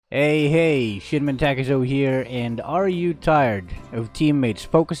Hey, Shinman Takazo here, and are you tired of teammates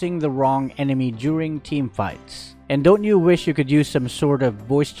focusing the wrong enemy during team fights? And don't you wish you could use some sort of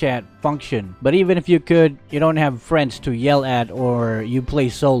voice chat function, but even if you could, you don't have friends to yell at or you play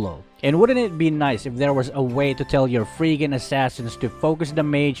solo? And wouldn't it be nice if there was a way to tell your freaking assassins to focus the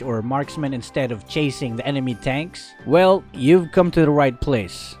mage or marksman instead of chasing the enemy tanks? Well, you've come to the right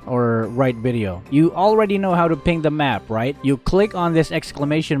place, or right video. You already know how to ping the map, right? You click on this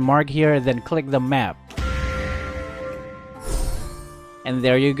exclamation mark here, then click the map. And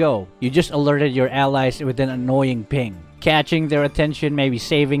there you go. You just alerted your allies with an annoying ping. Catching their attention, maybe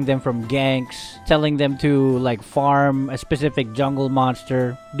saving them from ganks, telling them to like farm a specific jungle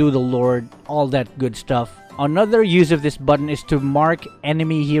monster, do the lord, all that good stuff. Another use of this button is to mark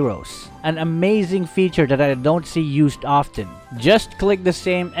enemy heroes. An amazing feature that I don't see used often. Just click the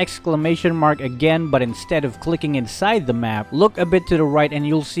same exclamation mark again, but instead of clicking inside the map, look a bit to the right and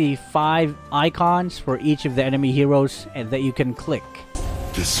you'll see 5 icons for each of the enemy heroes and that you can click.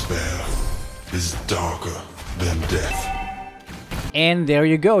 Despair is darker than death. And there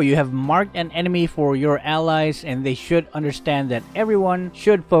you go, you have marked an enemy for your allies and they should understand that everyone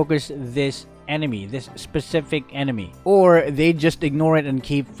should focus this enemy, this specific enemy, or they just ignore it and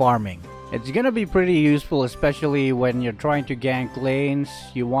keep farming. It's gonna be pretty useful, especially when you're trying to gank lanes,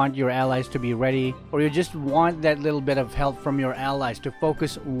 you want your allies to be ready, or you just want that little bit of help from your allies to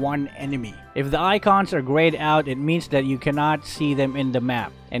focus one enemy. If the icons are grayed out, it means that you cannot see them in the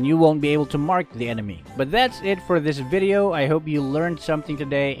map, and you won't be able to mark the enemy. But that's it for this video. I hope you learned something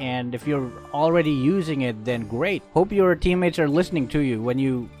today, and if you're already using it, then great. Hope your teammates are listening to you when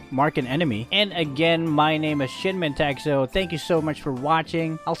you mark an enemy. And again, my name is Shinman Takazo. Thank you so much for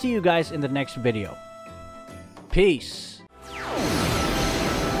watching. I'll see you guys in the next video. Peace.